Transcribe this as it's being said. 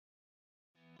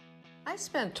I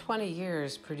spent 20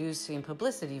 years producing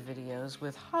publicity videos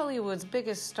with Hollywood's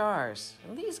biggest stars,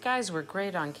 and these guys were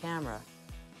great on camera,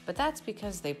 but that's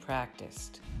because they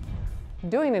practiced.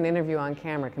 Doing an interview on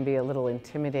camera can be a little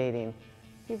intimidating.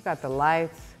 You've got the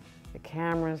lights, the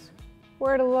cameras,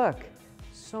 where to look,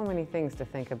 so many things to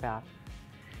think about.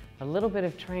 A little bit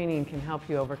of training can help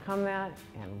you overcome that,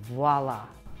 and voila.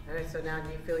 All right, so now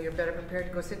do you feel you're better prepared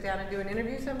to go sit down and do an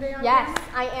interview someday on camera? Yes,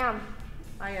 I am.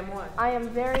 I am what? I am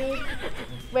very,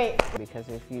 wait. Because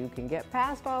if you can get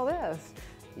past all this,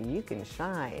 you can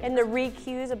shine. And the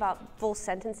re-cues about full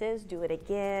sentences, do it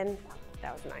again,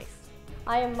 that was nice.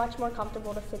 I am much more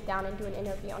comfortable to sit down and do an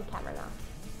interview on camera now.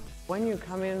 When you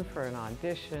come in for an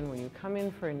audition, when you come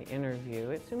in for an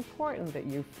interview, it's important that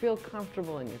you feel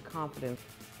comfortable in your confidence.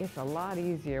 It's a lot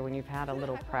easier when you've had a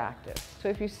little practice. So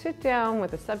if you sit down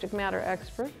with a subject matter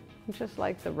expert, just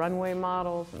like the runway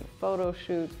models and photo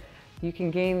shoots, you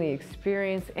can gain the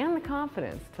experience and the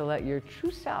confidence to let your true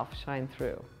self shine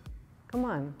through. Come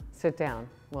on, sit down.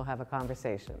 We'll have a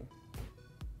conversation.